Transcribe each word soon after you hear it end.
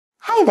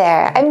Hi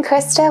there, I'm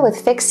Krista with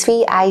Fix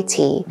Fee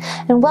IT,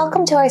 and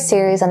welcome to our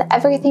series on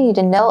everything you need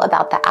to know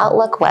about the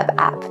Outlook web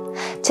app.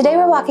 Today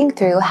we're walking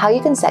through how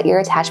you can set your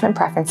attachment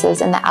preferences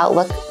in the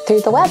Outlook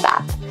through the web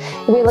app.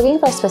 If you're looking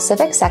for a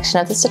specific section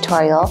of this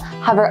tutorial,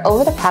 hover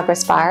over the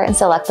progress bar and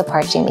select the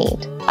part you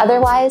need.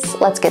 Otherwise,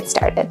 let's get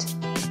started.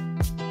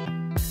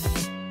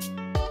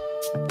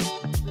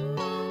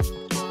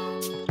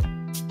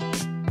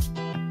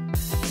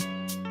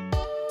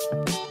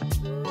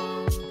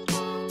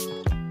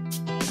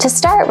 To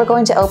start, we're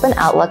going to open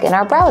Outlook in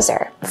our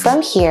browser.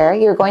 From here,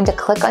 you're going to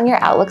click on your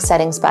Outlook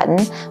settings button,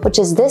 which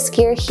is this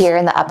gear here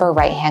in the upper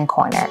right-hand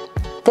corner.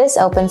 This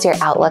opens your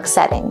Outlook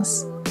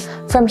settings.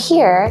 From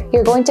here,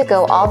 you're going to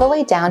go all the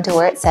way down to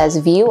where it says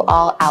View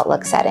All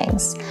Outlook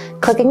Settings.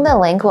 Clicking the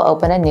link will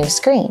open a new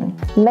screen.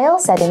 Mail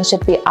settings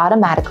should be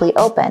automatically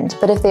opened,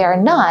 but if they are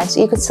not,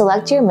 you could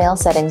select your mail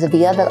settings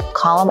via the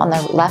column on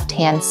the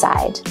left-hand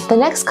side. The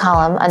next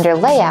column, under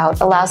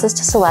Layout, allows us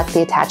to select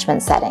the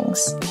attachment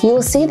settings. You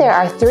will see there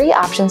are 3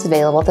 options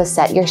available to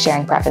set your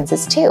sharing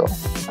preferences to.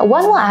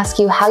 One will ask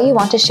you how you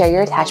want to share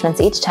your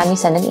attachments each time you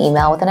send an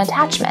email with an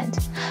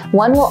attachment.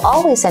 One will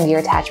always send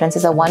your attachments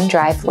as a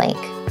OneDrive link.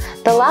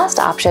 The last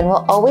option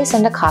will always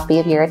send a copy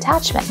of your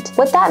attachment.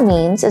 What that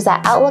means is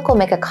that Outlook will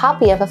make a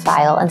copy of a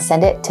file and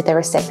send it to the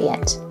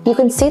recipient. You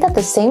can see that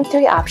the same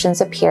 3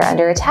 options appear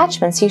under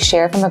attachments you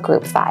share from a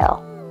group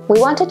file. We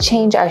want to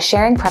change our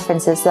sharing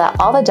preferences so that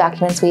all the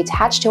documents we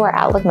attach to our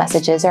Outlook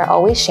messages are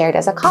always shared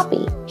as a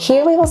copy.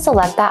 Here we will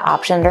select that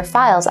option under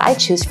Files I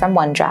choose from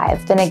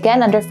OneDrive, then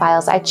again under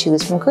Files I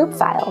choose from Group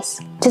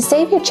Files. To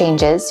save your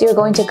changes, you're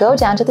going to go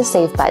down to the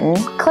Save button,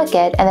 click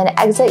it, and then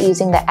exit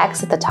using the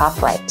X at the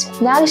top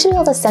right. Now you should be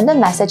able to send a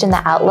message in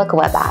the Outlook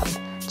web app.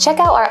 Check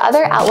out our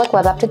other Outlook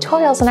web app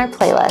tutorials in our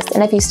playlist,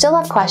 and if you still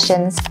have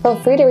questions, feel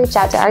free to reach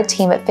out to our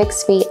team at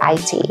Fix Fee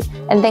IT.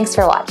 And thanks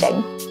for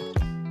watching.